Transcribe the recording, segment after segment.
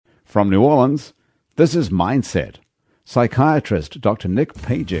From New Orleans, this is Mindset. Psychiatrist Dr. Nick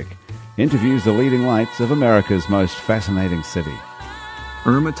Pajic interviews the leading lights of America's most fascinating city.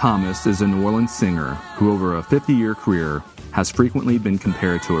 Irma Thomas is a New Orleans singer who, over a 50-year career, has frequently been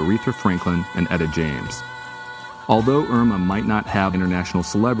compared to Aretha Franklin and Etta James. Although Irma might not have international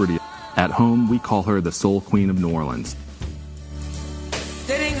celebrity, at home we call her the Soul Queen of New Orleans.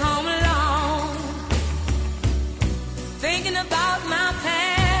 Sitting home alone, thinking about my past,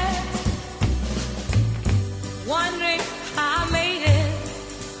 wondering how I made it,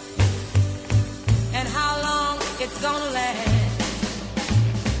 and how long it's gonna last.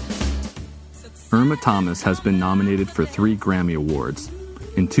 Irma Thomas has been nominated for 3 Grammy Awards.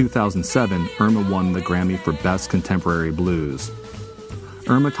 In 2007, Irma won the Grammy for Best Contemporary Blues.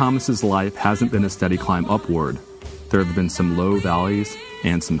 Irma Thomas's life hasn't been a steady climb upward. There have been some low valleys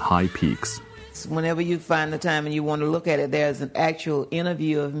and some high peaks. Whenever you find the time and you want to look at it, there's an actual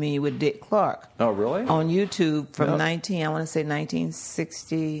interview of me with Dick Clark. Oh, really? On YouTube from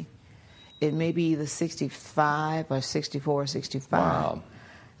 1960, it may be either 65 or 64 or 65. Wow.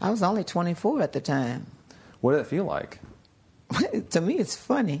 I was only 24 at the time. What did it feel like? To me, it's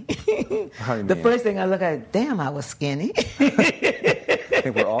funny. How do you The mean? first thing I look at, damn, I was skinny. I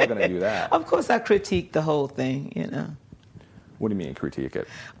think we're all going to do that. Of course, I critiqued the whole thing, you know. What do you mean critique it?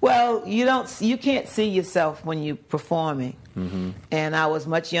 Well, you can't see yourself when you're performing. Mm-hmm. And I was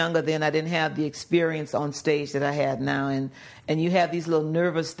much younger then. I didn't have the experience on stage that I had now. And you have these little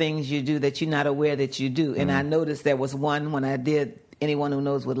nervous things you do that you're not aware that you do. And I noticed there was one when I did Anyone Who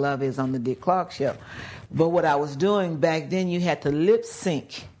Knows What Love Is on the Dick Clark Show. But what I was doing back then, you had to lip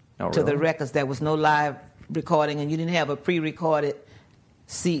sync to the records. There was no live recording, and you didn't have a pre-recorded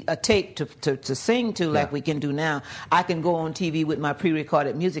a tape to sing to like we can do now. I can go on TV with my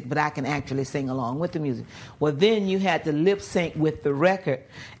pre-recorded music, but I can actually sing along with the music. Well, then you had to lip sync with the record,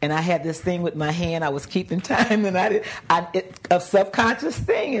 and I had this thing with my hand. I was keeping time, and a subconscious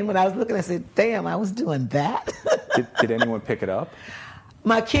thing. And when I was looking, I said, "Damn, I was doing that." Did anyone pick it up?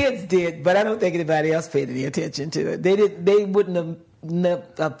 My kids did, but I don't think anybody else paid any attention to it. They wouldn't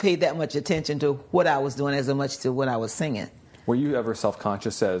have paid that much attention to what I was doing as much to what I was singing. Were you ever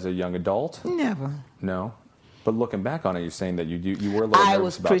self-conscious as a young adult? Never. No? But looking back on it, you're saying that you were a little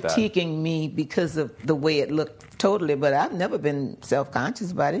nervous about that. I was critiquing me because of the way it looked totally, but I've never been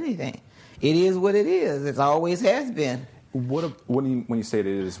self-conscious about anything. It is what it is. It always has been. When you say it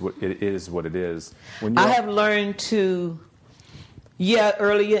is what it is, I have learned to...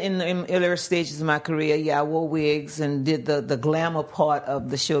 earlier in earlier stages of my career, I wore wigs and did the glamour part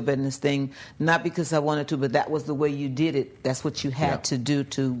of the show business thing, not because I wanted to, but that was the way you did it. That's what you had to do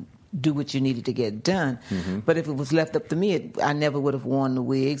what you needed to get done. Mm-hmm. But if it was left up to me, I never would have worn the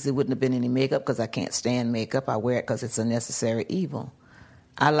wigs. There wouldn't have been any makeup because I can't stand makeup. I wear it because it's a necessary evil.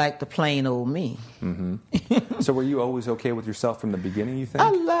 I like the plain old me. Mm-hmm. So were you always okay with yourself from the beginning, you think?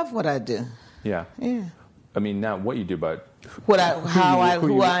 I love what I do. Yeah. Yeah. I mean, not what you do, but who I am. Who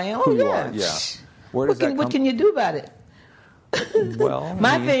you are, yeah. Where does that come? What can you do about it? Well,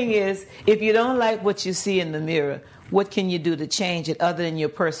 my thing is, if you don't like what you see in the mirror, what can you do to change it other than your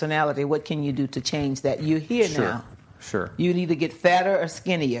personality? What can you do to change that? You're here now. Sure. You'd either get fatter or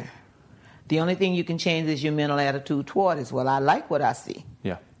skinnier. The only thing you can change is your mental attitude toward it. Well, I like what I see.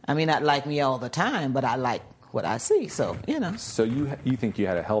 Yeah. I mean, not like me all the time, but I like what I see, so, you know. So you think you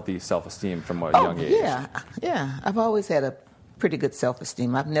had a healthy self-esteem from a young age? Yeah. I've always had a pretty good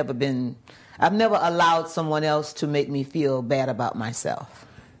self-esteem. I've never allowed someone else to make me feel bad about myself.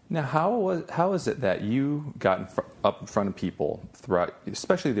 Now, how is it that you got up in front of people throughout,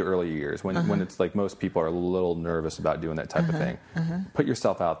 especially the early years, when it's like most people are a little nervous about doing that type of thing, put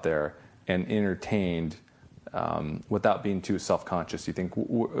yourself out there and entertained without being too self-conscious? You think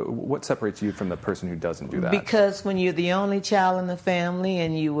what separates you from the person who doesn't do that? Because when you're the only child in the family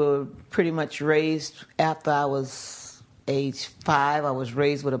and you were pretty much raised after I was age 5, I was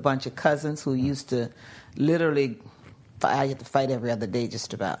raised with a bunch of cousins who used to literally, I had to fight every other day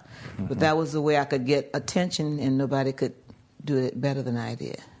just about. Mm-hmm. But that was the way I could get attention, and nobody could do it better than I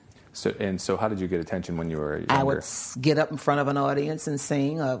did. So how did you get attention when you were younger? I would get up in front of an audience and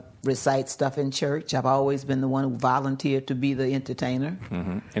sing or recite stuff in church. I've always been the one who volunteered to be the entertainer.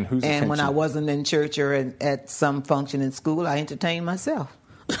 Mm-hmm. And And when I wasn't in church or at some function in school, I entertained myself.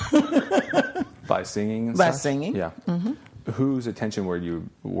 By singing and By such? singing. Yeah. Mm-hmm. Whose attention were you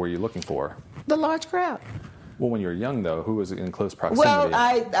looking for? The large crowd. Well, when you were young, though, who was in close proximity?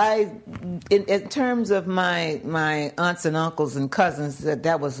 Well, in terms of my aunts and uncles and cousins,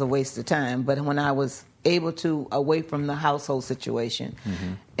 that was a waste of time. But when I was able to, away from the household situation,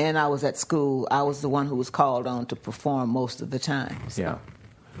 and I was at school, I was the one who was called on to perform most of the time. So. Yeah.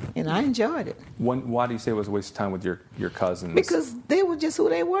 and I enjoyed it. Why do you say it was a waste of time with your cousins? Because they were just who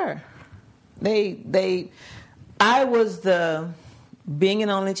they were. I was being an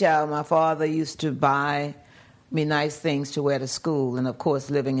only child. My father used to buy me nice things to wear to school, and of course,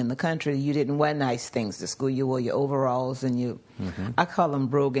 living in the country, you didn't wear nice things to school. You wore your overalls and I call them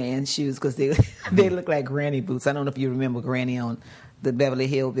Brogan shoes because they look like granny boots. I don't know if you remember Granny on the Beverly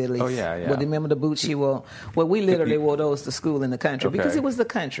Hillbillies. Oh, yeah. Well, remember the boots she wore? Well, we literally wore those to school in the country because it was the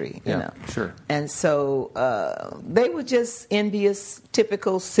country, you know. Sure. And so they were just envious,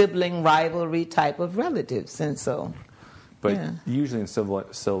 typical sibling rivalry type of relatives, and so. But usually in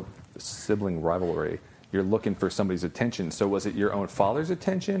sibling rivalry, you're looking for somebody's attention. So was it your own father's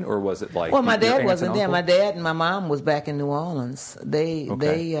attention, or was it like? Well, my your dad aunt wasn't and there. uncle? My dad and my mom was back in New Orleans. They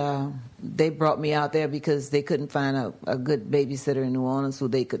brought me out there because they couldn't find a good babysitter in New Orleans who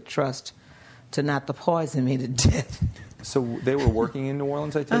they could trust to not to poison me to death. So they were working in New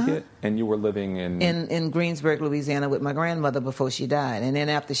Orleans, I take it, and you were living in Greensburg, Louisiana, with my grandmother before she died, and then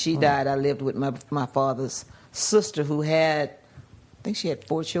after she died, I lived with my father's sister, who had. I think she had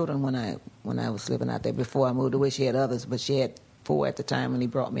 4 children when I was living out there. Before I moved away, she had others, but she had 4 at the time when he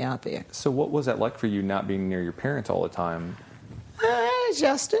brought me out there. So what was that like for you, not being near your parents all the time? I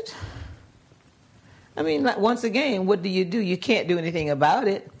adjusted. I mean, once again, what do? You can't do anything about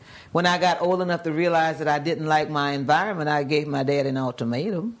it. When I got old enough to realize that I didn't like my environment, I gave my dad an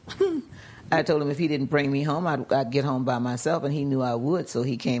ultimatum. I told him if he didn't bring me home, I'd get home by myself, and he knew I would, so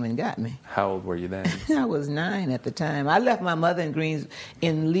he came and got me. How old were you then? I was 9 at the time. I left my mother in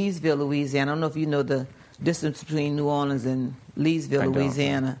Leesville, Louisiana. I don't know if you know the distance between New Orleans and Leesville,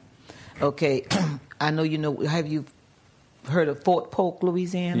 Louisiana. Okay, I know you know. Have you heard of Fort Polk,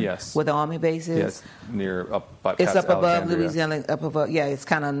 Louisiana? Yes. Where the Army base is? Yes, It's up above Louisiana, up above. Yeah, it's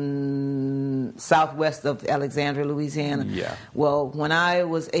kind of southwest of Alexandria, Louisiana. Yeah. Well, when I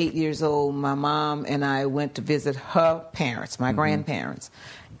was 8 years old, my mom and I went to visit her parents, my grandparents,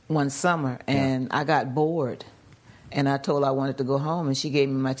 one summer, and I got bored. And I told her I wanted to go home, and she gave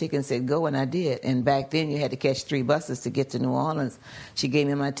me my ticket and said, go, and I did. And back then, you had to catch 3 buses to get to New Orleans. She gave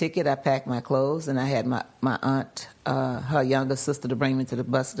me my ticket, I packed my clothes, and I had my aunt, her younger sister, to bring me to the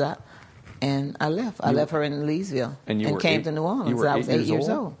bus stop. And I left. I left her in Leesville and came to New Orleans. You were I was 8 years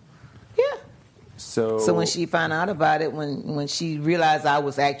old. Yeah. So when she found out about it, when she realized I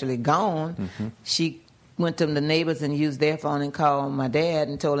was actually gone, she went to the neighbors and used their phone and called my dad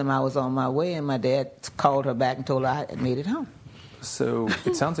and told him I was on my way, and my dad called her back and told her I had made it home. So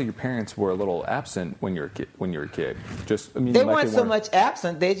it sounds like your parents were a little absent when you were a kid. They weren't so much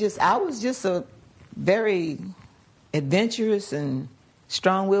absent. I was just a very adventurous and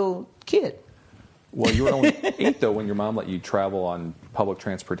strong-willed kid. Well, you were only 8 though when your mom let you travel on public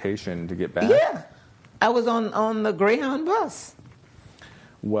transportation to get back. Yeah, I was on the Greyhound bus.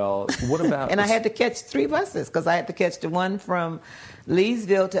 Well, what about... And I had to catch 3 buses because I had to catch the one from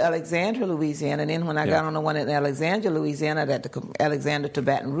Leesville to Alexandria, Louisiana. And then when I got on the one in Alexandria, Louisiana, I had to come Alexandria to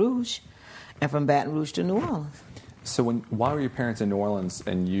Baton Rouge, and from Baton Rouge to New Orleans. So why were your parents in New Orleans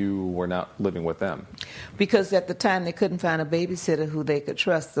and you were not living with them? Because at the time they couldn't find a babysitter who they could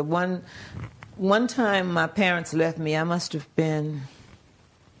trust. The one time my parents left me, I must have been...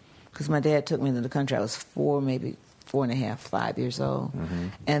 Because my dad took me to the country, I was 4, maybe 4.5, 5 years old.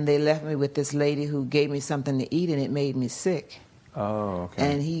 And they left me with this lady who gave me something to eat, and it made me sick. Oh,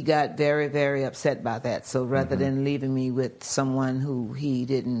 okay. And he got very, very upset by that. So rather than leaving me with someone who he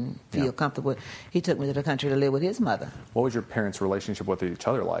didn't feel comfortable with, he took me to the country to live with his mother. What was your parents' relationship with each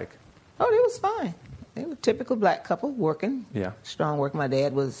other like? Oh, they was fine. They were a typical black couple, working. Yeah. Strong work. My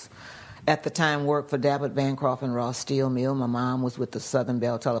dad was... At the time, worked for Dabbert, Bancroft, and Ross Steel Mill. My mom was with the Southern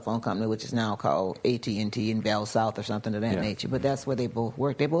Bell Telephone Company, which is now called AT&T in Bell South or something of that nature. But that's where they both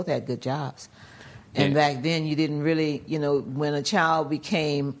worked. They both had good jobs. And back then, you didn't really, when a child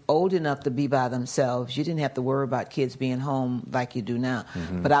became old enough to be by themselves, you didn't have to worry about kids being home like you do now.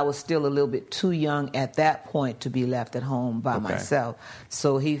 But I was still a little bit too young at that point to be left at home by myself.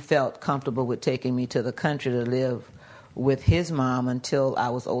 So he felt comfortable with taking me to the country to live with his mom until I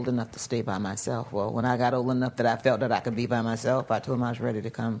was old enough to stay by myself. Well, when I got old enough that I felt that I could be by myself, I told him I was ready to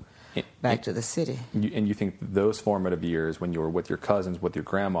come back to the city. And you think those formative years when you were with your cousins, with your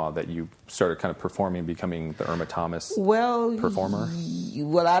grandma, that you started kind of performing, becoming the Irma Thomas performer?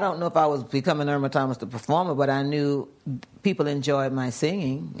 Well, I don't know if I was becoming Irma Thomas the performer, but I knew people enjoyed my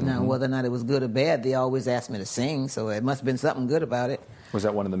singing. Now, whether or not it was good or bad, they always asked me to sing, so it must have been something good about it. Was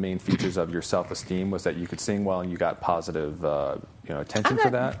that one of the main features of your self-esteem, was that you could sing well and you got positive attention for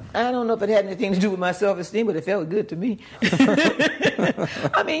that? I don't know if it had anything to do with my self-esteem, but it felt good to me.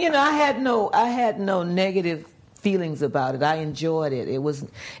 I mean, I had no negative feelings about it. I enjoyed it. It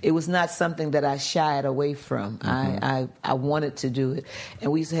was not something that I shied away from. I wanted to do it.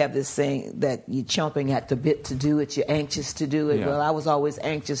 And we used to have this saying that you're chomping at the bit to do it, you're anxious to do it. Yeah. Well, I was always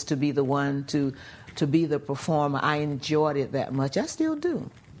anxious to be the one to be the performer. I enjoyed it that much. I still do.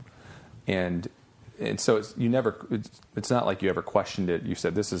 And so it's not like you ever questioned it. You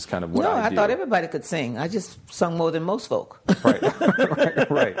said, this is kind of what I do. I thought everybody could sing. I just sung more than most folk. Right.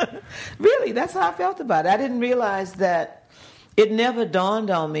 Right. Really, that's how I felt about it. I didn't realize that it never dawned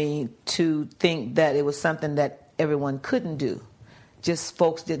on me to think that it was something that everyone couldn't do. Just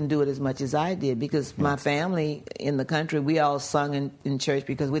folks didn't do it as much as I did because my family in the country, we all sung in church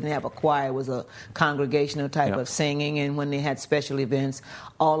because we didn't have a choir. It was a congregational type of singing, and when they had special events,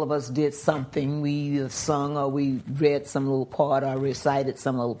 all of us did something. We either sung or we read some little part or recited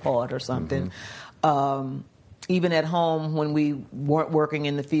some little part or something. Even at home when we weren't working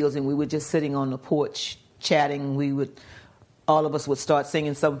in the fields and we were just sitting on the porch chatting, all of us would start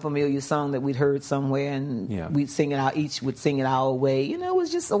singing some familiar song that we'd heard somewhere, and we'd sing it out. Each would sing it our way. It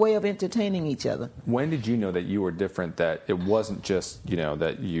was just a way of entertaining each other. When did you know that you were different? That it wasn't just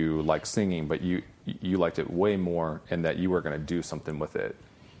that you liked singing, but you liked it way more, and that you were going to do something with it?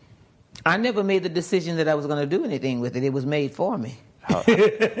 I never made the decision that I was going to do anything with it. It was made for me.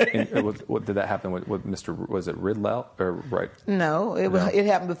 What did that happen with Mr. Was it Ridlow or right? No, it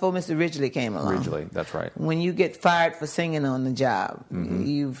happened before Mr. Ridgely came along. Ridgely, that's right. When you get fired for singing on the job,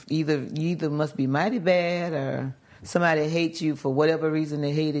 you either must be mighty bad or somebody hates you for whatever reason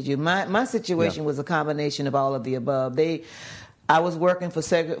they hated you. My situation was a combination of all of the above. I was working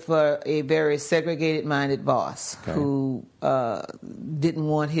for a very segregated-minded boss who didn't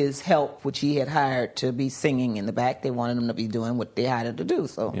want his help, which he had hired to be singing in the back. They wanted him to be doing what they hired him to do.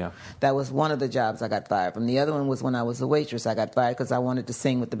 So that was one of the jobs I got fired from. The other one was when I was a waitress. I got fired because I wanted to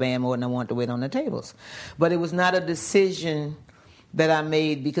sing with the band more than I wanted to wait on the tables. But it was not a decision that I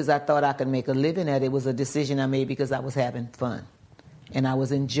made because I thought I could make a living at it. It was a decision I made because I was having fun and I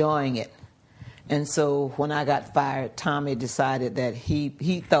was enjoying it. And so when I got fired, Tommy decided that he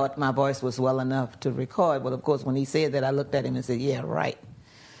thought my voice was well enough to record. But of course, when he said that, I looked at him and said, yeah, right.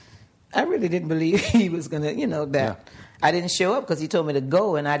 I really didn't believe he was going to, that. I didn't show up because he told me to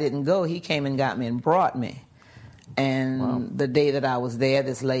go, and I didn't go. He came and got me and brought me. And the day that I was there,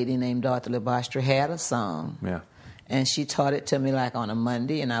 this lady named Dorothy Lebastre had a song. Yeah. And she taught it to me like on a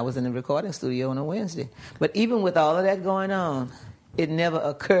Monday, and I was in the recording studio on a Wednesday. But even with all of that going on, it never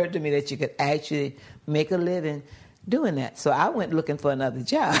occurred to me that you could actually make a living doing that. So I went looking for another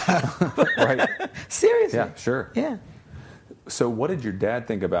job. Right. Seriously. Yeah, sure. Yeah. So what did your dad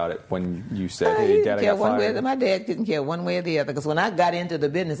think about it when you said, hey, Dad, I got fired? My dad didn't care one way or the other. Because when I got into the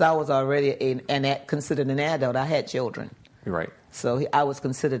business, I was already considered an adult. I had children. Right. So I was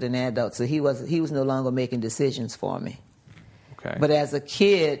considered an adult. So he was no longer making decisions for me. Okay. But as a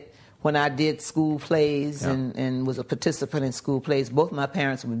kid, when I did school plays and was a participant in school plays, both my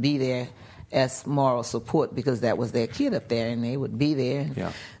parents would be there as moral support because that was their kid up there, and they would be there.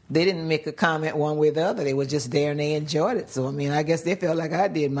 Yeah. They didn't make a comment one way or the other. They were just there and they enjoyed it. So, I guess they felt like I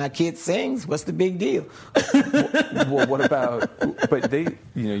did. My kid sings. What's the big deal? Well, what about, but they,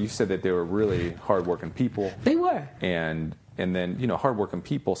 you said that they were really hardworking people. They were. And then, hardworking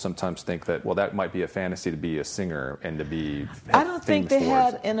people sometimes think that, well, that might be a fantasy to be a singer and to be. I don't think they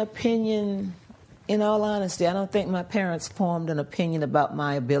had an opinion, in all honesty. I don't think my parents formed an opinion about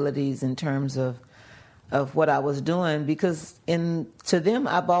my abilities in terms of what I was doing because to them,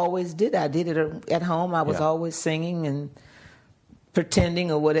 I've always did. I did it at home. I was always singing and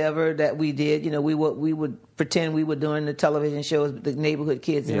pretending or whatever that we did. We would pretend we were doing the television shows, the neighborhood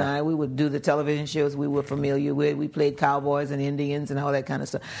kids and I. We would do the television shows we were familiar with. We played cowboys and Indians and all that kind of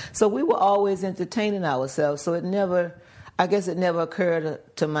stuff. So we were always entertaining ourselves. So it never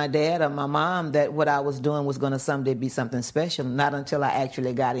occurred to my dad or my mom that what I was doing was going to someday be something special. Not until I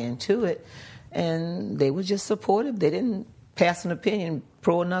actually got into it. And they were just supportive. They didn't pass an opinion,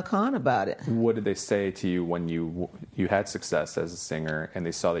 pro nor con, about it. What did they say to you when you had success as a singer and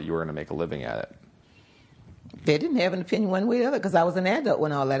they saw that you were going to make a living at it? They didn't have an opinion one way or the other because I was an adult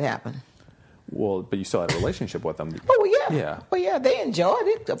when all that happened. Well, but you still had a relationship with them. Oh, yeah. Yeah. Well, yeah, they enjoyed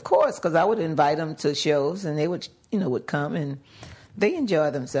it, of course, because I would invite them to shows and they would come and they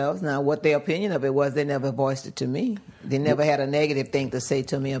enjoyed themselves. Now, what their opinion of it was, they never voiced it to me. They never had a negative thing to say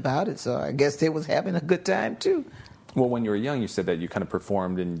to me about it, so I guess they was having a good time, too. Well, when you were young, you said that you kind of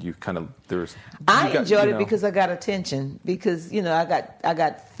performed and you kind of, I enjoyed it because I got attention, because, I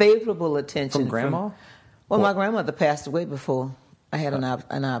got favorable attention. From Grandma? My grandmother passed away before I had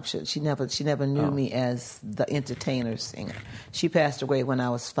an option. She never knew me as the entertainer singer. She passed away when I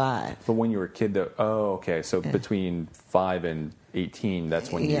was 5. But when you were a kid, though, okay. So between 5 and 18,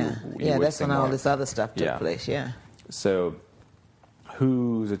 that's when you would that's sing when all more. this other stuff took place. Yeah. So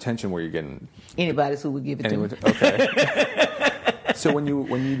whose attention were you getting? Anybody's who would give it to me. Okay. So when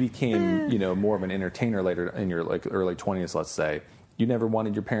you became more of an entertainer later in your early 20s, let's say, you never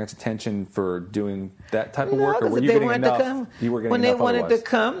wanted your parents' attention for doing that type of work, or were you getting enough? You were getting when enough they wanted otherwise? to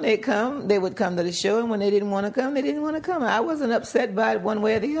come, they'd come. They would come to the show, and when they didn't want to come, they didn't want to come. I wasn't upset by it one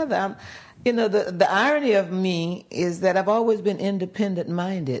way or the other. The irony of me is that I've always been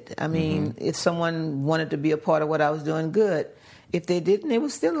independent-minded. I mean, if someone wanted to be a part of what I was doing, good. If they didn't, it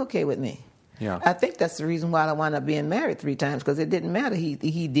was still okay with me. Yeah. I think that's the reason why I wound up being married 3 times, because it didn't matter. He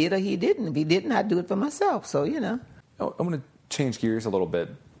did or he didn't. If he didn't, I'd do it for myself. So, I'm going to change gears a little bit.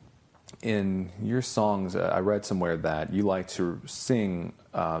 In your songs, I read somewhere that you like to sing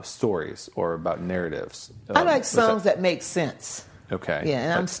stories or about narratives. I like songs that make sense. Okay. Yeah,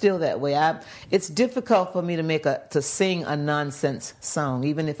 and I'm still that way. It's difficult for me to sing a nonsense song,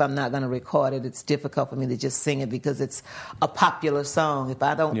 even if I'm not going to record it. It's difficult for me to just sing it because it's a popular song. If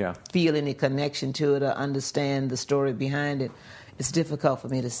I don't feel any connection to it or understand the story behind it, it's difficult for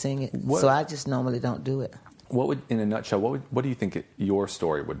me to sing it. So I just normally don't do it. What would, in a nutshell, what do you think your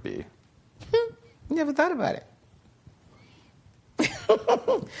story would be? Never thought about it.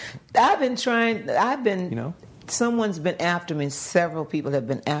 I've been. Someone's been after me. Several people have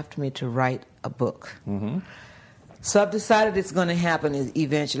been after me to write a book. Mm-hmm. So I've decided it's going to happen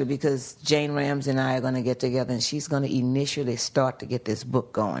eventually, because Jane Ramsey and I are going to get together, and she's going to initially start to get this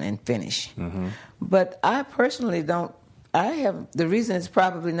book going and finish. Mm-hmm. But I personally don't. The reason it's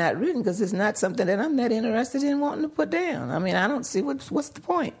probably not written because it's not something that I'm that interested in wanting to put down. I mean, I don't see what's the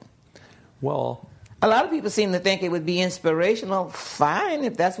point. Well, a lot of people seem to think it would be inspirational. Fine,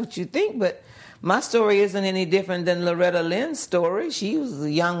 if that's what you think, but my story isn't any different than Loretta Lynn's story. She was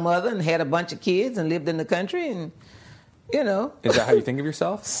a young mother and had a bunch of kids and lived in the country, and Is that how you think of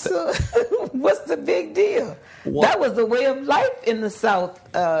yourself? So, what's the big deal? What? That was the way of life in the South,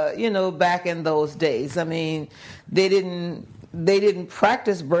 back in those days. I mean, they didn't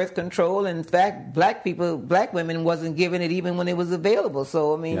practice birth control. In fact, black women wasn't given it even when it was available.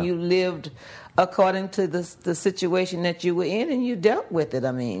 So, I mean, you lived according to the situation that you were in, and you dealt with it.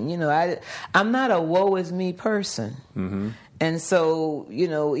 I mean, I'm not a woe is me person. Mm-hmm. And so,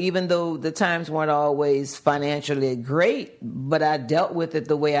 even though the times weren't always financially great, but I dealt with it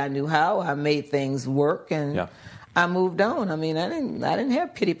the way I knew how. I made things work, and I moved on. I mean, I didn't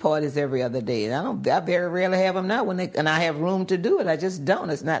have pity parties every other day. I very rarely have them now and I have room to do it. I just don't.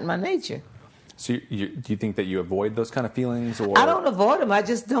 It's not in my nature. So do you think that you avoid those kind of feelings? Or I don't avoid them. I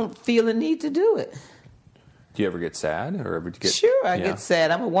just don't feel a need to do it. Do you ever get sad, or ever get? Sure, I get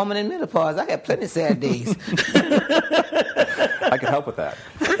sad. I'm a woman in menopause. I have plenty of sad days. I can help with that.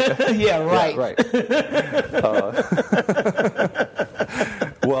 Yeah, right.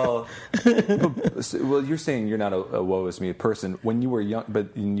 Yeah, well, you're saying you're not a woe is me person. When you were young,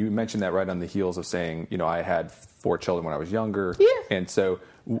 but you mentioned that right on the heels of saying, I had 4 children when I was younger. Yeah.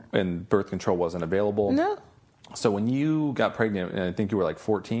 And birth control wasn't available. No. So when you got pregnant, and I think you were like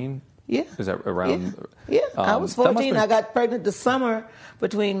 14. Yeah. Is that around? Yeah. I was 14. I got pregnant the summer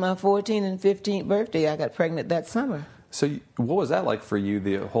between my 14th and 15th birthday. I got pregnant that summer. So what was that like for you?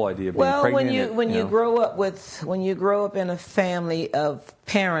 The whole idea of being pregnant. When you grow up in a family of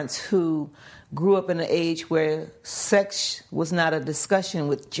parents who grew up in an age where sex was not a discussion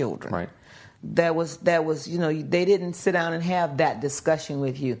with children. Right. That was they didn't sit down and have that discussion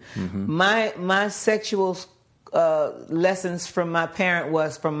with you. Mm-hmm. My sexual lessons from my parent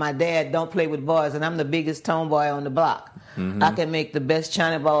was from my dad: don't play with boys, and I'm the biggest tomboy on the block. Mm-hmm. I can make the best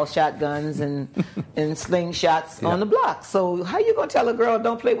China ball shotguns and slingshots on the block. So how you gonna tell a girl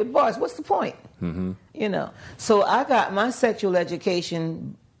don't play with boys? What's the point? Mm-hmm. So I got my sexual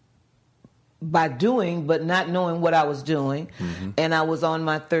education by doing, but not knowing what I was doing. Mm-hmm. And I was on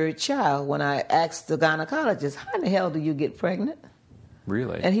my 3rd child when I asked the gynecologist, "How in the hell do you get pregnant?"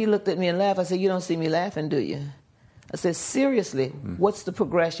 Really? And he looked at me and laughed. I said, "You don't see me laughing, do you?" I said, "Seriously, what's the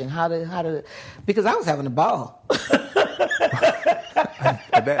progression? How did?" Because I was having a ball.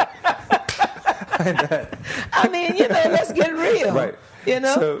 I bet. I mean, let's get real. Right.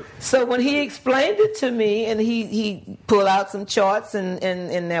 So when he explained it to me, and he pulled out some charts, and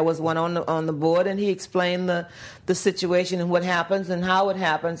there was one on the board, and he explained the situation and what happens and how it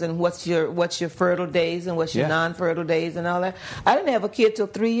happens and what's your fertile days and what's your non-fertile days and all that. I didn't have a kid till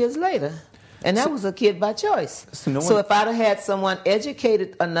 3 years later. And that was a kid by choice. So if I'd have had someone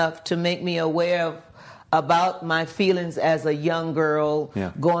educated enough to make me aware about my feelings as a young girl,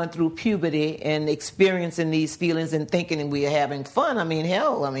 Yeah. going through puberty and experiencing these feelings and thinking we are having fun. I mean,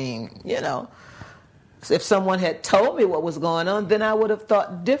 hell, if someone had told me what was going on, then I would have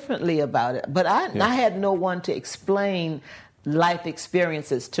thought differently about it. But I had no one to explain life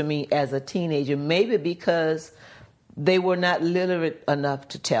experiences to me as a teenager, maybe because they were not literate enough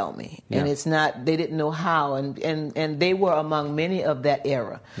to tell me. And they didn't know how. And they were among many of that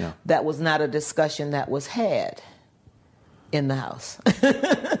era. Yeah. That was not a discussion that was had in the house.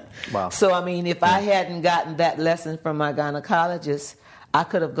 Wow. So, if I hadn't gotten that lesson from my gynecologist, I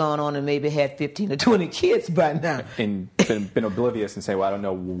could have gone on and maybe had 15 or 20 kids by now. And been oblivious and say, well, I don't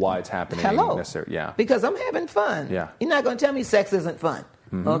know why it's happening. Hello. Necessarily. Yeah. Because I'm having fun. Yeah. You're not going to tell me sex isn't fun.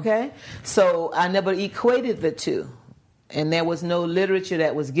 Mm-hmm. Okay? So I never equated the two. And there was no literature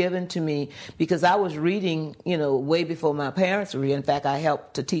that was given to me because I was reading, way before my parents were. In fact, I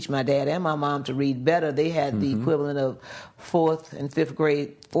helped to teach my dad and my mom to read better. They had the equivalent of fourth and third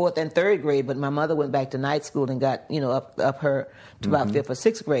grade, but my mother went back to night school and got, up her to about fifth or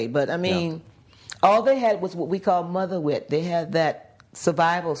sixth grade. But all they had was what we call mother wit. They had that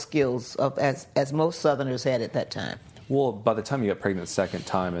survival skills as most Southerners had at that time. Well, by the time you got pregnant the second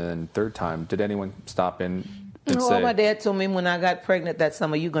time and then third time, did anyone stop in and No, say... my dad told me when I got pregnant that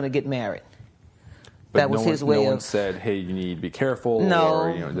summer, you're going to get married. But that was his way no of... one said, hey, you need to be careful, No,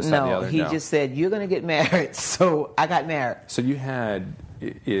 or this, that, and the other? He just said, you're going to get married. So I got married. So you are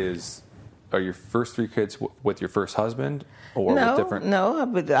your first three kids with your first husband, or with different... No,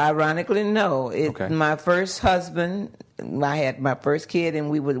 but ironically, no. Okay. My first husband, I had my first kid,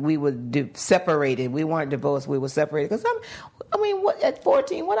 and we were separated. We weren't divorced. We were separated. Because, at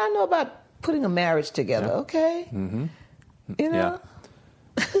 14, what I know about putting a marriage together, okay? Mm-hmm. Yeah.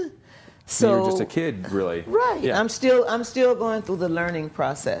 So you were just a kid, really. Right. Yeah. I'm still going through the learning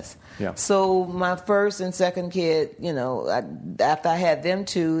process. Yeah. So my first and second kid, after I had them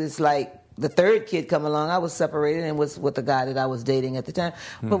two, it's like the third kid come along. I was separated and was with the guy that I was dating at the time.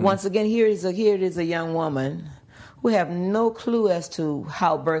 But once again, here it is a young woman who have no clue as to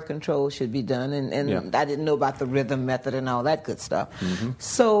how birth control should be done, and I didn't know about the rhythm method and all that good stuff.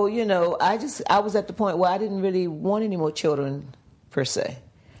 So I was at the point where I didn't really want any more children per se.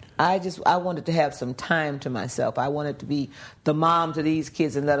 I wanted to have some time to myself. I wanted to be the mom to these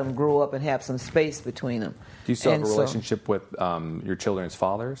kids and let them grow up and have some space between them. Do you still have a relationship with your children's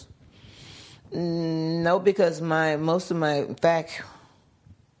fathers? No, because in fact,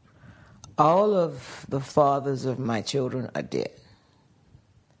 all of the fathers of my children are dead.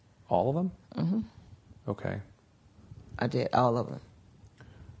 All of them? Mm-hmm. Okay. I did, all of them.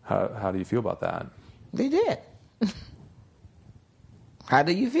 How do you feel about that? They did. How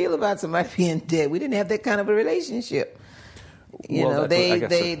do you feel about somebody being dead? We didn't have that kind of a relationship.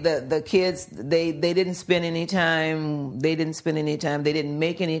 The kids, they didn't spend any time. They didn't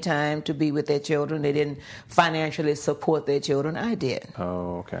make any time to be with their children. They didn't financially support their children. I did.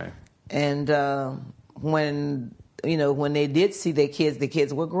 Oh, okay. And when they did see their kids, the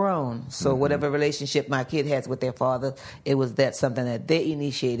kids were grown. So whatever relationship my kid has with their father, it was something that they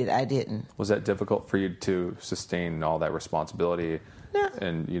initiated. I didn't. Was that difficult for you to sustain all that responsibility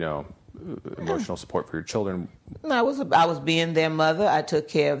and emotional support for your children? No, I was being their mother. I took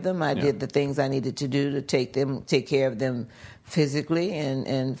care of them. I did the things I needed to do to take care of them physically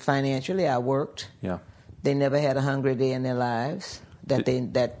and financially. I worked. Yeah. They never had a hungry day in their lives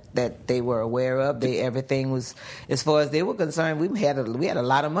that they were aware of. Everything was, as far as they were concerned, we had a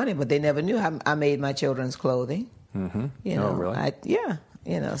lot of money, but they never knew how I made my children's clothing. Mm-hmm. Oh,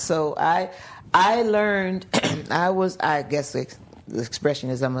 really? So I learned. I guess the expression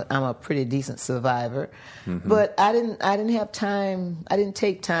is I'm a pretty decent survivor, but I didn't have time. I didn't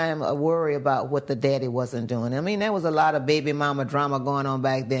take time or worry about what the daddy wasn't doing. There was a lot of baby mama drama going on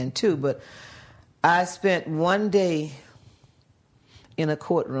back then too, but I spent one day in a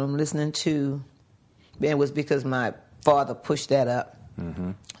courtroom listening to, and it was because my father pushed that up.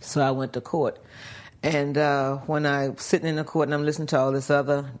 So I went to court. And when I'm sitting in the court and I'm listening to all this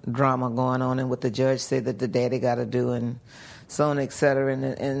other drama going on and what the judge said that the daddy got to do and so on, et cetera,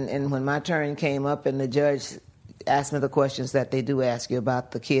 and when my turn came up and the judge asked me the questions that they do ask you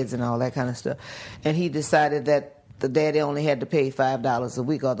about the kids and all that kind of stuff, and he decided that the daddy only had to pay $5 a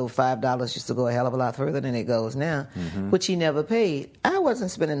week, although $5 used to go a hell of a lot further than it goes now, which he never paid. I wasn't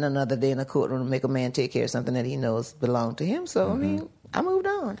spending another day in a courtroom to make a man take care of something that he knows belonged to him, so I moved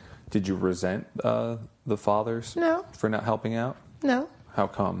on. Did you resent the fathers for not helping out? No. How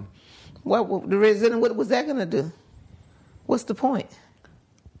come? What was that going to do? What's the point?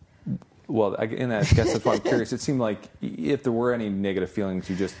 Well, I guess that's why I'm curious. It seemed like if there were any negative feelings,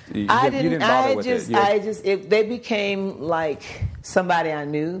 you didn't bother with it. They became like somebody I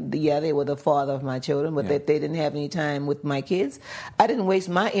knew. Yeah, they were the father of my children, but they didn't have any time with my kids. I didn't waste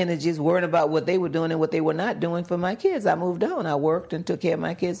my energies worrying about what they were doing and what they were not doing for my kids. I moved on. I worked and took care of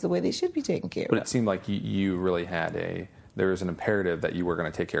my kids the way they should be taken care of. But it seemed like you really had there was an imperative that you were going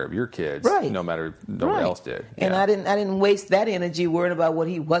to take care of your kids, no matter nobody else did. And I didn't waste that energy worrying about what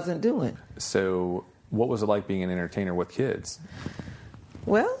he wasn't doing. So what was it like being an entertainer with kids?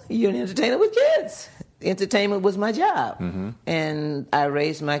 Well, you're an entertainer with kids. Entertainment was my job. And I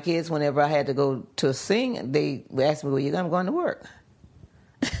raised my kids. Whenever I had to go to sing, they asked me, I'm going to work.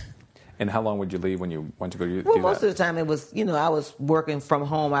 And how long would you leave when you went to go do that? Well, most of the time it was, I was working from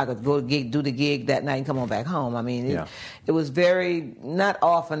home. I could go do the gig that night and come on back home. I mean, it was not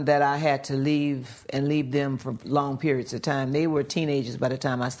often that I had to leave them for long periods of time. They were teenagers by the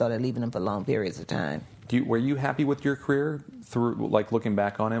time I started leaving them for long periods of time. Were you happy with your career through, like, looking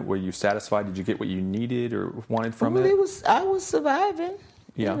back on it? Were you satisfied? Did you get what you needed or wanted from it? I was surviving.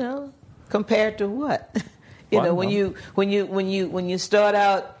 Compared to what? When you start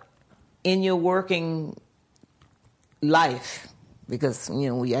out in your working life, because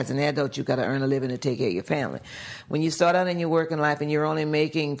as an adult you got to earn a living to take care of your family. When you start out in your working life and you're only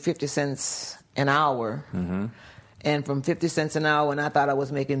making 50 cents an hour, and from 50 cents an hour, when I thought I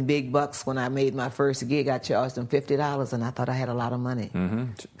was making big bucks when I made my first gig, I charged them $50, and I thought I had a lot of money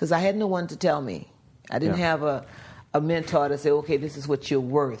because I had no one to tell me. I didn't have a mentor to say, okay, this is what you're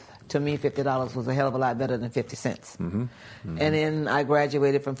worth. To me, $50 was a hell of a lot better than 50 cents. And then I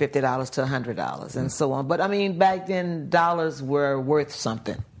graduated from $50 to $100 and so on. But I mean, back then, dollars were worth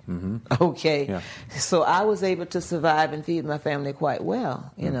something. Okay? Yeah. So I was able to survive and feed my family quite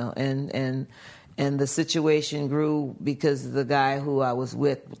well, and the situation grew because the guy who I was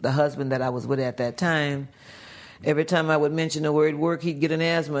with, the husband that I was with at that time, every time I would mention the word work, he'd get an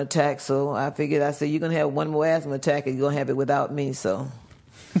asthma attack. So I said, you're going to have one more asthma attack and you're going to have it without me, so...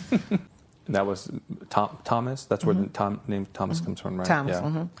 That was Thomas? That's where the name Thomas comes from, right?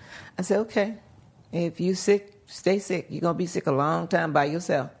 Thomas, I said, okay, if you sick, stay sick. You're going to be sick a long time by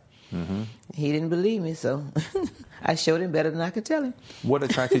yourself. He didn't believe me, so I showed him better than I could tell him. What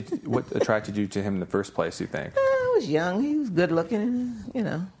attracted you to him in the first place, you think? I was young. He was good looking,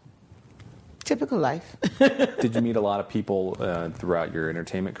 typical life. Did you meet a lot of people throughout your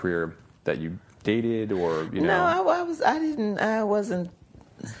entertainment career that you dated or, No, I wasn't,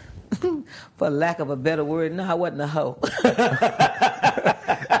 for lack of a better word, I wasn't a hoe.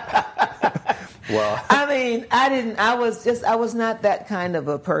 Well, I mean, I was not that kind of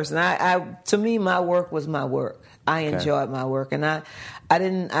a person. To me, my work was my work. I enjoyed my work, and I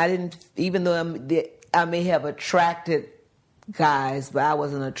didn't, even though I may have attracted guys, but I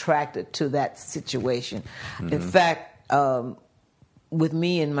wasn't attracted to that situation. In fact, with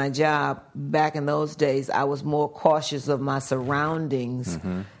me and my job back in those days, I was more cautious of my surroundings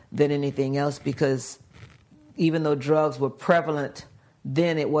than anything else, because even though drugs were prevalent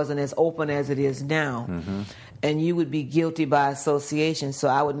then, it wasn't as open as it is now. And you would be guilty by association. So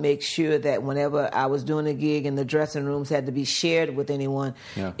I would make sure that whenever I was doing a gig and the dressing rooms had to be shared with anyone,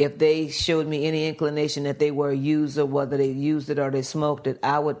 if they showed me any inclination that they were a user, whether they used it or they smoked it,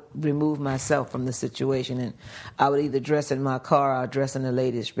 I would remove myself from the situation. And I would either dress in my car or dress in the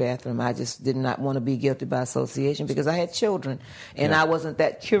ladies' bathroom. I just did not want to be guilty by association because I had children. And I wasn't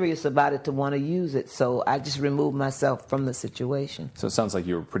that curious about it to want to use it. So I just removed myself from the situation. So it sounds like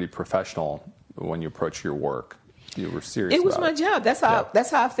you were pretty professional when you approach your work. You were serious. It was my job. That's how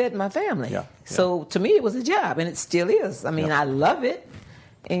I fed my family. So to me, it was a job, and it still is. I mean, I love it,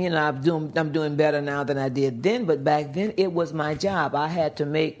 and I'm doing better now than I did then. But back then, it was my job. I had to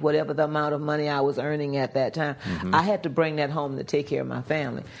make whatever the amount of money I was earning at that time. I had to bring that home to take care of my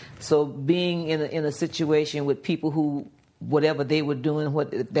family. So being in a situation with people who, whatever they were doing,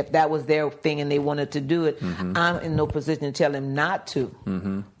 if that was their thing and they wanted to do it, I'm in no position to tell them not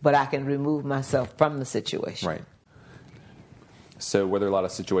to, but I can remove myself from the situation. Right. So were there a lot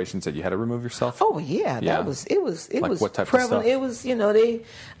of situations that you had to remove yourself? Oh yeah, it was like what type prevalent. Of stuff? It was,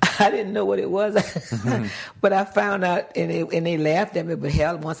 I didn't know what it was, but I found out, and they laughed at me. But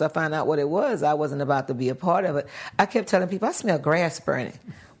hell, once I found out what it was, I wasn't about to be a part of it. I kept telling people, I smell grass burning.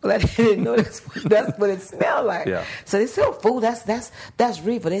 Well, I didn't know that's what it smelled like. So they said, "Oh, fool, that's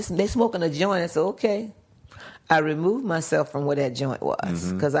reefer. They smoking a joint." I said, "Okay." I removed myself from where that joint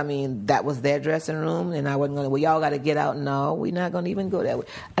was, because I mean that was their dressing room, and I wasn't going to. Well, y'all got to get out. No, we're not going to even go that way.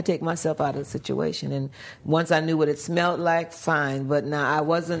 I take myself out of the situation, and once I knew what it smelled like, fine. But now I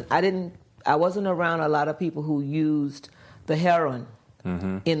wasn't around a lot of people who used the heroin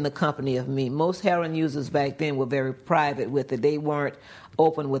in the company of me. Most heroin users back then were very private with it. They weren't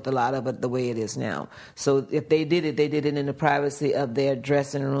open with a lot of it the way it is now. So if they did it in the privacy of their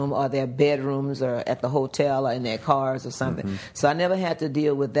dressing room or their bedrooms or at the hotel or in their cars or something. So I never had to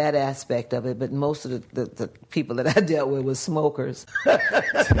deal with that aspect of it, but most of the people that I dealt with were smokers.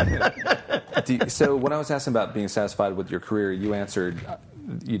 So when I was asking about being satisfied with your career, you answered,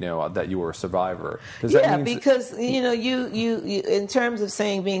 that you were a survivor. Does that mean because you in terms of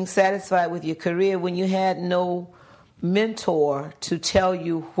saying being satisfied with your career, when you had no mentor to tell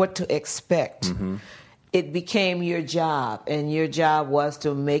you what to expect, it became your job, and your job was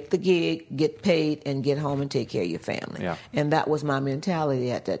to make the gig, get paid, and get home and take care of your family. Yeah. And that was my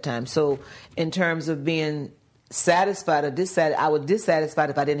mentality at that time. So in terms of being satisfied or dissatisfied, I was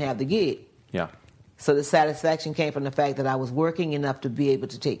dissatisfied if I didn't have the gig. Yeah. So the satisfaction came from the fact that I was working enough to be able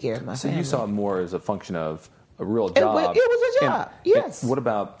to take care of my family. So you saw it more as a function of a real job. It was a job, yes. And what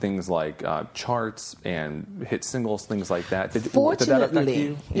about things like charts and hit singles, things like that? Did that affect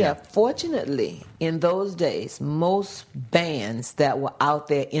Fortunately, you? Fortunately, in those days, most bands that were out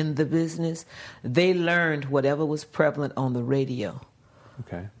there in the business, they learned whatever was prevalent on the radio.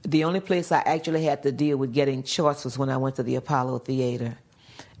 Okay. The only place I actually had to deal with getting charts was when I went to the Apollo Theater.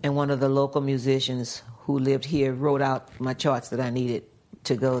 And one of the local musicians who lived here wrote out my charts that I needed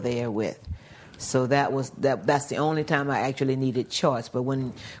to go there with. So that's the only time I actually needed charts. But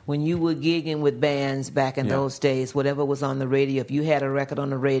when you were gigging with bands back in those days, whatever was on the radio, if you had a record on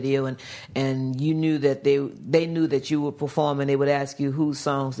the radio and you knew that they knew that you were performing, they would ask you whose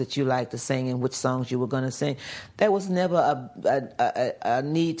songs that you liked to sing and which songs you were going to sing. There was never a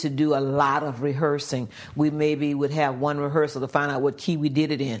need to do a lot of rehearsing. We maybe would have one rehearsal to find out what key we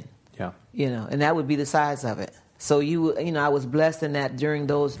did it in. Yeah. And that would be the size of it. So I was blessed in that during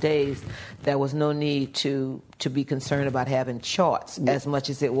those days there was no need to be concerned about having charts as much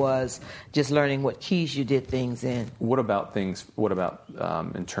as it was just learning what keys you did things in. What about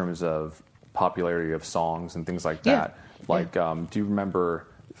in terms of popularity of songs and things like that? Do you remember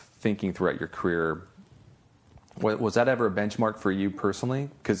thinking throughout your career, was that ever a benchmark for you personally?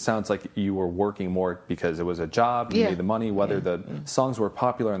 Because it sounds like you were working more because it was a job, you made the money, whether the songs were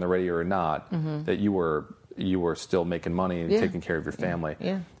popular on the radio or not, that you were still making money and taking care of your family.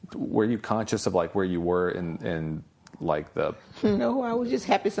 Yeah. Were you conscious of where you were in the? No, I was just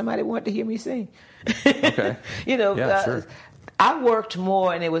happy somebody wanted to hear me sing. Okay. Sure. I worked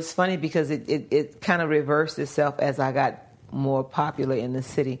more, and it was funny because it kind of reversed itself as I got more popular in the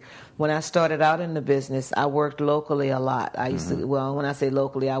city. When I started out in the business, I worked locally a lot. I used to, when I say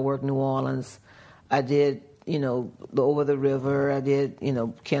locally, I worked New Orleans. I did over the river. I did,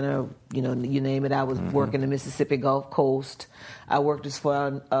 Kenner, you name it. I was working the Mississippi Gulf Coast. I worked as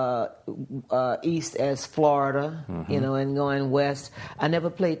far east as Florida, and going west. I never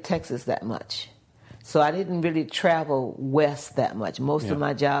played Texas that much. So I didn't really travel west that much. Most of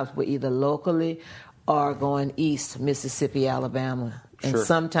my jobs were either locally or going east, Mississippi, Alabama, and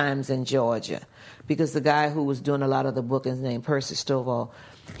sometimes in Georgia. Because the guy who was doing a lot of the bookings, named Percy Stovall,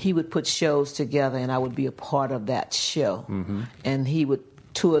 he would put shows together, and I would be a part of that show. And he would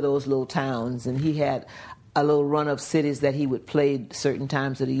tour those little towns, and he had a little run of cities that he would play certain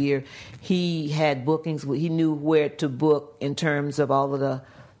times of the year. He had bookings. He knew where to book in terms of all of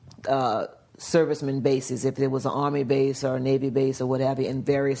the serviceman bases. If there was an Army base or a Navy base or whatever in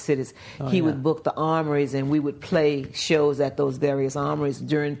various cities, he would book the armories, and we would play shows at those various armories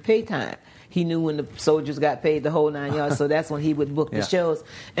during pay time. He knew when the soldiers got paid the whole 9 yards, so that's when he would book the shows,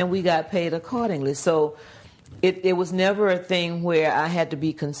 and we got paid accordingly. So it was never a thing where I had to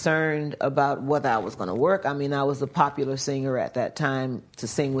be concerned about whether I was going to work. I mean, I was a popular singer at that time to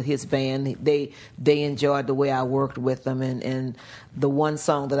sing with his band. They enjoyed the way I worked with them, and the one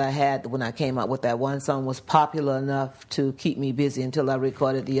song that I had when I came out with that one song was popular enough to keep me busy until I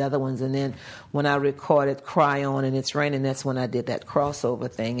recorded the other ones. And then when I recorded Cry On and It's Raining, that's when I did that crossover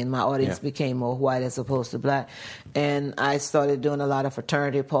thing, and my audience became more white as opposed to black. And I started doing a lot of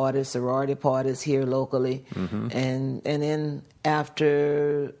fraternity parties, sorority parties here locally. And then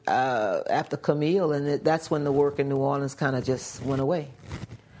after Camille, and that's when the work in New Orleans kind of just went away.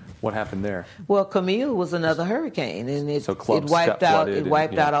 What happened there? Well, Camille was another hurricane, and it clubs wiped got out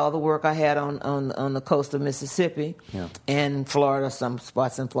flooded out all the work I had on the coast of Mississippi and Florida, some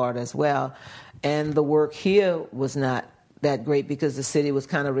spots in Florida as well. And the work here was not that great because the city was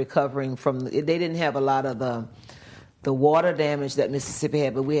kind of recovering from. They didn't have a lot of the water damage that Mississippi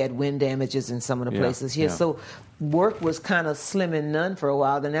had, but we had wind damages in some of the places here. So work was kind of slim and none for a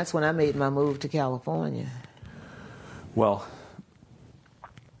while. Then that's when I made my move to California. Well,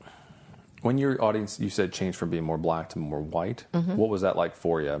 When your audience, you said, changed from being more black to more white, what was that like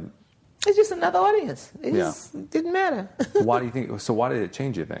for you? It's just another audience. It just didn't matter. Why do you think? So why did it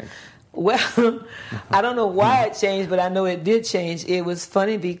change, you think? Well, I don't know why it changed, but I know it did change. It was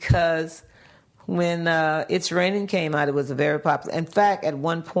funny because when It's Raining came out, it was a very popular. In fact, at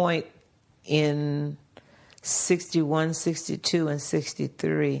one point in 61, 62, and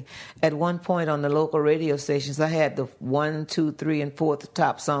 63, at one point on the local radio stations, I had the 1, 2, 3, and 4th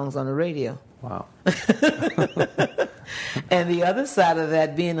top songs on the radio. Wow. And the other side of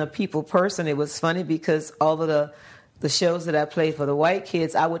that, being a people person, it was funny because all of the shows that I played for the white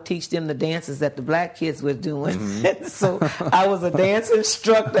kids, I would teach them the dances that the black kids were doing. So I was a dance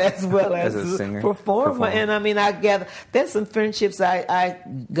instructor as well as a performer. And I mean, I gather there's some friendships I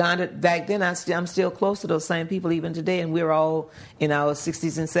garnered back then. I'm still close to those same people even today, and we're all in our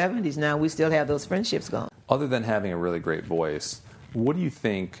 60s and 70s now. We still have those friendships going. Other than having a really great voice, what do you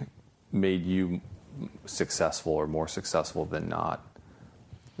think made you successful or more successful than not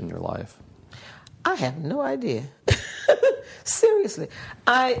in your life? I have no idea. Seriously.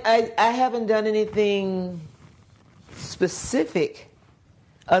 I haven't done anything specific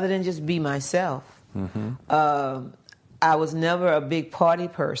other than just be myself. I was never a big party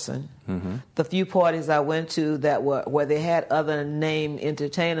person. The few parties I went to that were where they had other name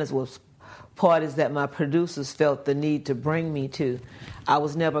entertainers was parties that my producers felt the need to bring me to. I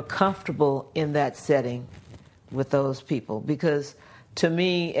was never comfortable in that setting with those people because to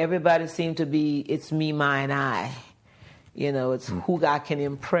me, everybody seemed to be, it's me, mine, I. You know, it's who I can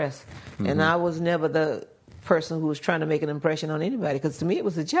impress. And I was never the person who was trying to make an impression on anybody because to me it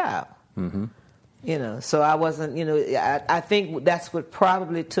was a job. You know, so I wasn't, you know, I think that's what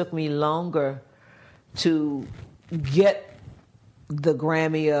probably took me longer to get the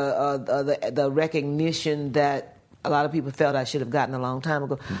Grammy the recognition that a lot of people felt I should have gotten a long time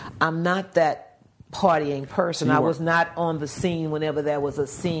ago. I'm not that partying person. I was not on the scene whenever there was a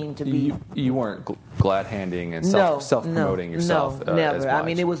scene to be. You weren't glad-handing and self-promoting yourself. No, never. As much. I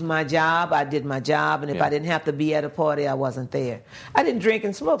mean, it was my job. I did my job, and if I didn't have to be at a party, I wasn't there. I didn't drink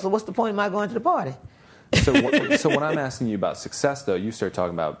and smoke, so what's the point of my going to the party? So when I'm asking you about success, though, you start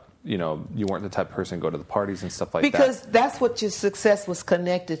talking about, you know, you weren't the type of person to go to the parties and stuff like that. Because that's what your success was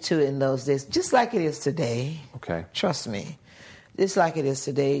connected to in those days, just like it is today. Okay. Trust me. Just like it is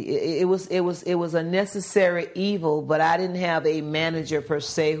today. It was a necessary evil, but I didn't have a manager per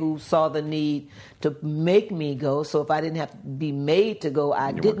se who saw the need to make me go. So if I didn't have to be made to go,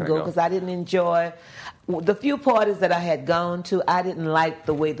 I didn't go because I didn't enjoy the few parties that I had gone to. I didn't like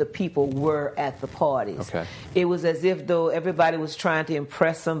the way the people were at the parties. Okay. It was as if though everybody was trying to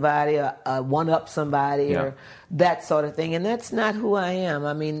impress somebody or one up somebody or that sort of thing, and that's not who I am.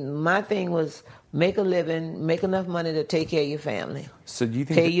 I mean, my thing was make a living, make enough money to take care of your family. So do you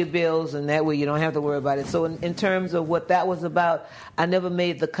think pay your bills, and that way you don't have to worry about it. So in terms of what that was about, I never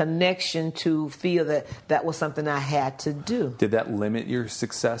made the connection to feel that that was something I had to do. Did that limit your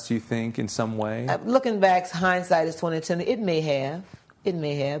success, you think, in some way? Looking back, hindsight is 20/20. It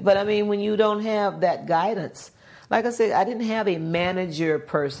may have. But I mean, when you don't have that guidance, like I said, I didn't have a manager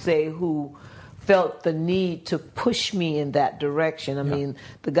per se who felt the need to push me in that direction. I mean,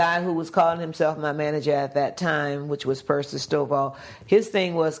 the guy who was calling himself my manager at that time, which was Percy Stovall, his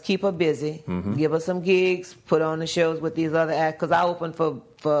thing was keep her busy, give her some gigs, put on the shows with these other acts. Because I opened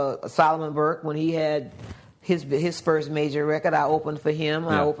for Solomon Burke when he had his first major record. I opened for him.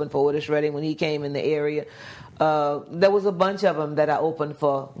 I opened for Otis Redding when he came in the area. There was a bunch of them that I opened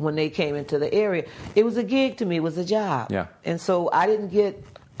for when they came into the area. It was a gig to me. It was a job. Yeah. And so I didn't get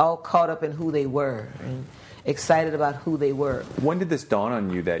all caught up in who they were and excited about who they were. When did this dawn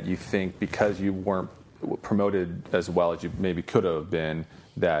on you that you think because you weren't promoted as well as you maybe could have been,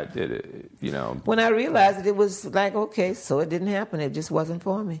 that it, you know? When I realized it was like, okay, so it didn't happen. It just wasn't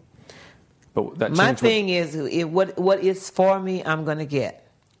for me. But that my thing is, what is for me, I'm going to get.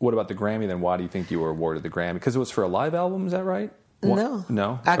 What about the Grammy then? Why do you think you were awarded the Grammy? Because it was for a live album, is that right?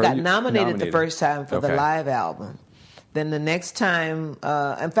 No. I got nominated the first time for the live album. Then the next time,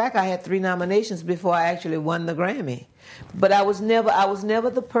 in fact, I had 3 nominations before I actually won the Grammy. But I was never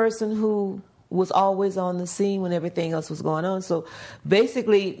the person who was always on the scene when everything else was going on. So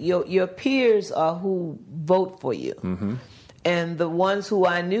basically, your peers are who vote for you. And the ones who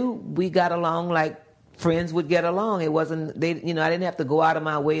I knew, we got along like friends would get along. It wasn't I didn't have to go out of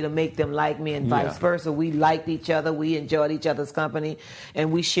my way to make them like me and vice versa. We liked each other, we enjoyed each other's company,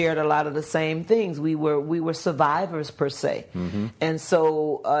 and we shared a lot of the same things. We were survivors per se. And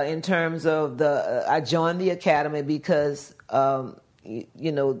so in terms of I joined the Academy because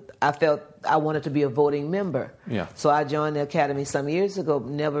I felt I wanted to be a voting member. Yeah. So I joined the Academy some years ago,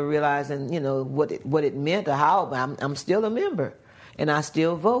 never realizing, what it meant or how. I'm still a member, and I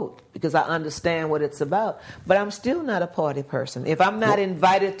still vote because I understand what it's about. But I'm still not a party person. If I'm not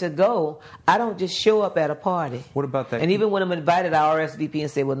invited to go, I don't just show up at a party. What about that? And even when I'm invited, I RSVP and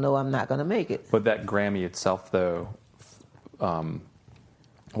say, well, no, I'm not going to make it. But that Grammy itself, though,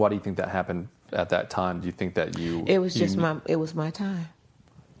 why do you think that happened at that time? Do you think that you... It was just it was my time.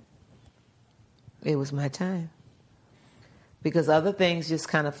 It was my time. Because other things just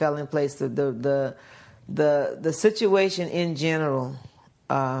kind of fell in place. The situation in general,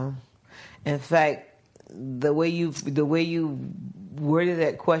 in fact, the way you worded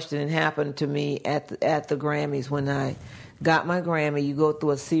that question happened to me at the Grammys. When I got my Grammy, you go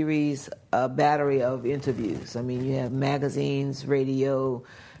through a series, a battery of interviews. I mean, you have magazines, radio,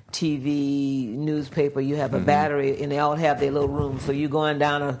 TV, newspaper. You have a battery, and they all have their little rooms. So you're going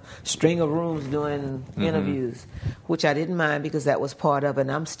down a string of rooms doing interviews, which I didn't mind because that was part of it.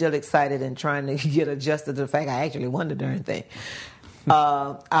 And I'm still excited and trying to get adjusted to the fact I actually won the darn thing.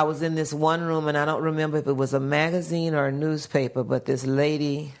 I was in this one room, and I don't remember if it was a magazine or a newspaper, but this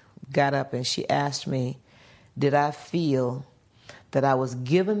lady got up and she asked me, did I feel that I was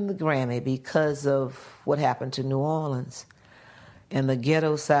given the Grammy because of what happened to New Orleans? And the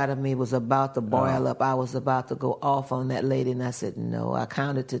ghetto side of me was about to boil up. I was about to go off on that lady, and I said, no. I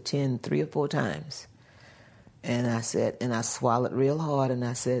counted to 10 3 or 4 times. And I said, and I swallowed real hard, and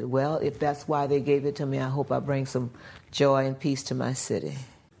I said, well, if that's why they gave it to me, I hope I bring some joy and peace to my city.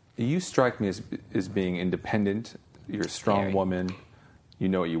 You strike me as being independent. You're a strong woman. You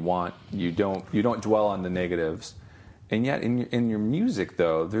know what you want. You don't dwell on the negatives. And yet, in your music,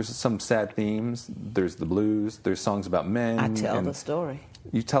 though, there's some sad themes. There's the blues. There's songs about men. I tell the story.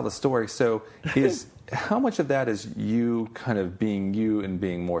 You tell the story. So, how much of that is you kind of being you and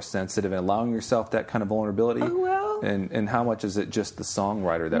being more sensitive and allowing yourself that kind of vulnerability? Oh, well. And how much is it just the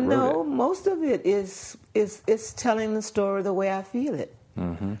songwriter that wrote it? No, most of it is telling the story the way I feel it.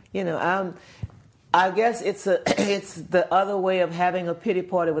 Mm-hmm. I guess it's the other way of having a pity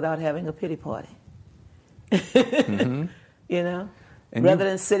party without having a pity party. And rather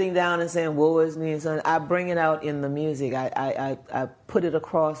than sitting down and saying woe is me and so on, I bring it out in the music. I put it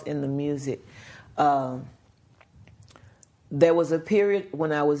across in the music. There was a period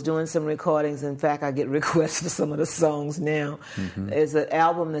when I was doing some recordings. In fact, I get requests for some of the songs now. There's an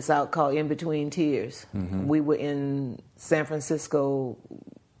album that's out called In Between Tears. We were in San Francisco,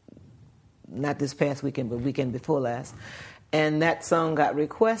 not this past weekend, but weekend before last. And that song got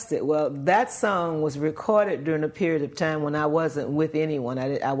requested. Well, that song was recorded during a period of time when I wasn't with anyone.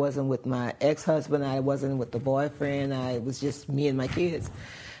 I wasn't with my ex-husband. I wasn't with the boyfriend. It was just me and my kids.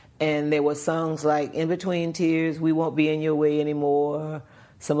 And there were songs like In Between Tears, We Won't Be in Your Way Anymore,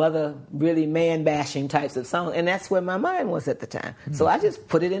 some other really man-bashing types of songs. And that's where my mind was at the time. So I just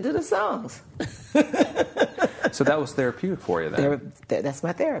put it into the songs. So that was therapeutic for you then? That's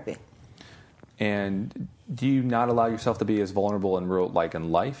my therapy. And do you not allow yourself to be as vulnerable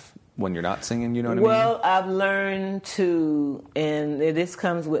in life when you're not singing? You know what I mean? Well, I've learned to, and this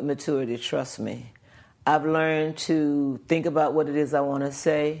comes with maturity, trust me. I've learned to think about what it is I want to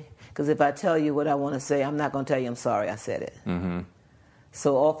say. Because if I tell you what I want to say, I'm not going to tell you I'm sorry I said it.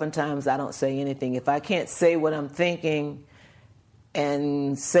 So oftentimes I don't say anything. If I can't say what I'm thinking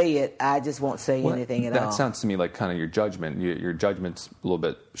and say it, I just won't say anything at all. That sounds to me like kind of your judgment. Your judgment's a little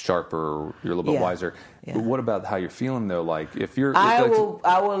bit sharper, you're a little bit wiser. Yeah. But what about how you're feeling though? Like if you're, I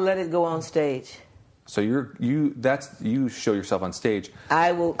will let it go on stage. So you show yourself on stage.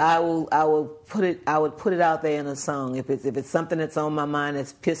 I would put it out there in a song. If it's something that's on my mind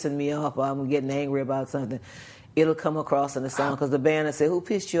that's pissing me off, or I'm getting angry about something, it'll come across in the song, because the band will say, who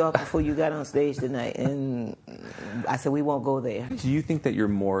pissed you off before you got on stage tonight? And I said, we won't go there. Do you think that your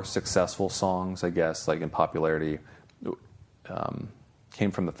more successful songs, I guess, like in popularity,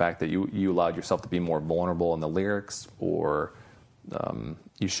 came from the fact that you allowed yourself to be more vulnerable in the lyrics, or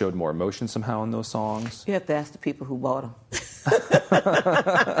you showed more emotion somehow in those songs? You have to ask the people who bought them.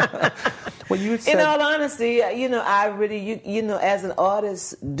 Well, you had said, in all honesty, I really, as an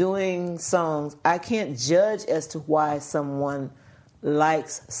artist doing songs, I can't judge as to why someone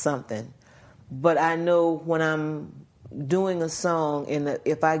likes something. But I know when I'm doing a song,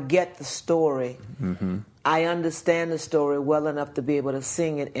 if I get the story, I understand the story well enough to be able to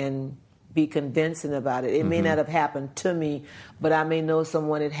sing it and be convincing about it. It may not have happened to me, but I may know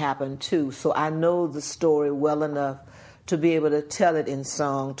someone it happened to. So I know the story well enough to be able to tell it in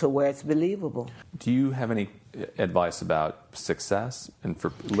song to where it's believable. Do you have any advice about success? And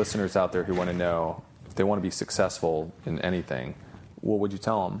for listeners out there who want to know, if they want to be successful in anything, what would you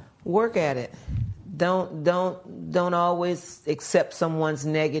tell them? Work at it. Don't always accept someone's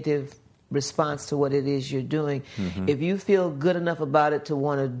negative response to what it is you're doing. If you feel good enough about it to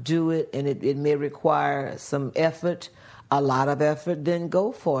want to do it, and it may require some effort, a lot of effort, then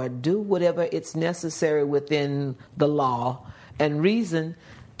go for it. Do whatever it's necessary within the law and reason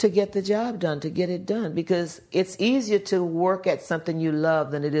to get the job done, to get it done. Because it's easier to work at something you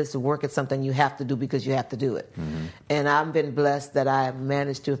love than it is to work at something you have to do because you have to do it. And I've been blessed that I have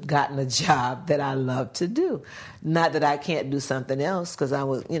managed to have gotten a job that I love to do. Not that I can't do something else, because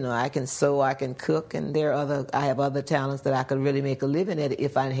I can sew, I can cook, and I have other talents that I could really make a living at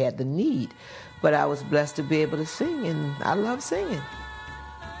if I had the need. But I was blessed to be able to sing, and I love singing.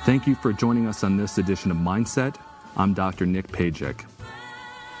 Thank you for joining us on this edition of Mindset. I'm Dr. Nick Pajic.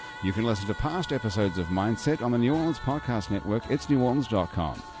 You can listen to past episodes of Mindset on the New Orleans Podcast Network,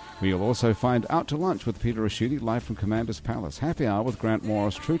 itsneworleans.com, where you'll also find Out to Lunch with Peter Raschuti, live from Commander's Palace, Happy Hour with Grant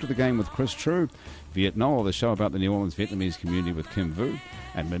Morris, True to the Game with Chris True, Vietnam, the show about the New Orleans Vietnamese community with Kim Vu,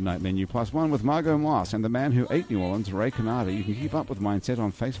 and Midnight Menu Plus One with Margot Moss, and the man who ate New Orleans, Ray Canada. You can keep up with Mindset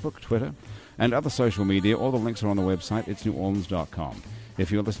on Facebook, Twitter, and other social media. All the links are on the website, itsneworleans.com. If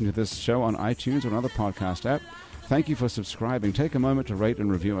you're listening to this show on iTunes or another podcast app, thank you for subscribing. Take a moment to rate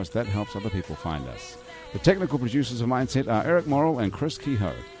and review us. That helps other people find us. The technical producers of Mindset are Eric Morrill and Chris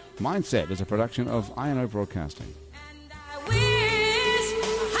Kehoe. Mindset is a production of I&O Broadcasting. I wish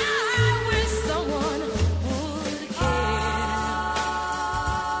someone would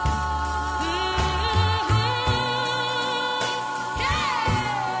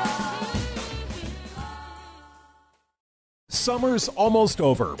Summer's almost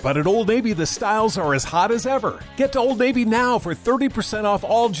over, but at Old Navy the styles are as hot as ever. Get to Old Navy now for 30% off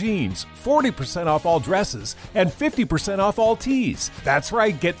all jeans, 40% off all dresses, and 50% off all tees. That's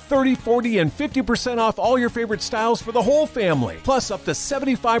right, get 30, 40, and 50% off all your favorite styles for the whole family, plus up to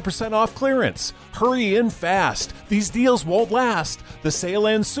 75% off clearance. Hurry in fast. These deals won't last. The sale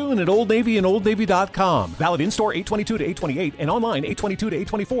ends soon at Old Navy and OldNavy.com. Valid in-store 8/22 to 8/28 and online 8/22 to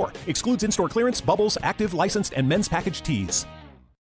 8/24. Excludes in-store clearance, bubbles, active, licensed, and men's package tees.